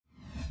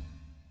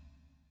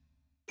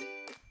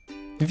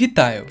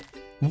Вітаю!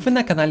 Ви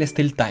на каналі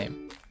Style Time.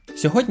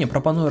 Сьогодні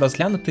пропоную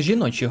розглянути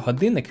жіночий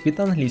годинник від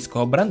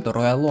англійського бренду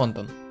Royal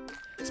London.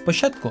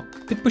 Спочатку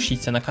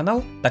підпишіться на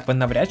канал, так ви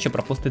навряд чи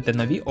пропустите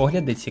нові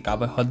огляди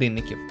цікавих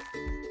годинників.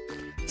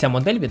 Ця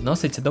модель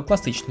відноситься до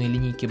класичної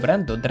лінійки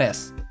бренду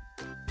Dress.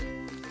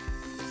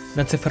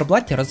 На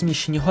циферблаті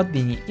розміщені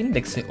годинні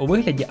індекси у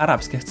вигляді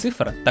арабських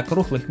цифр та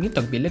круглих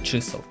міток біля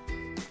чисел.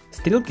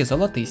 Стрілки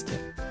золотисті.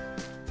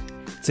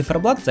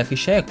 Циферблат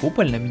захищає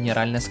купольне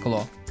мінеральне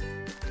скло.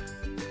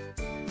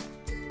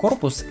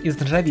 Корпус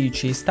із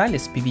нержавіючої сталі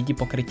з PVD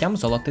покриттям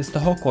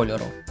золотистого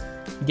кольору.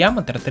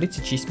 Діаметр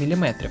 36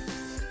 мм,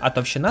 а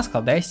товщина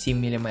складає 7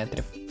 мм.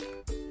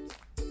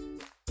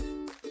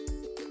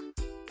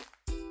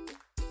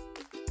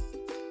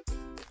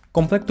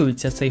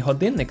 Комплектується цей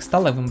годинник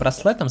сталевим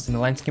браслетом з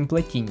міланським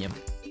плетінням.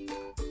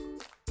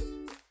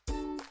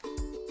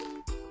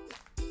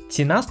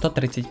 Ціна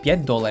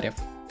 $135.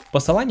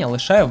 Посилання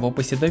лишаю в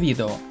описі до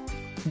відео.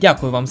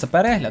 Дякую вам за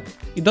перегляд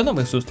і до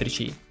нових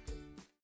зустрічей!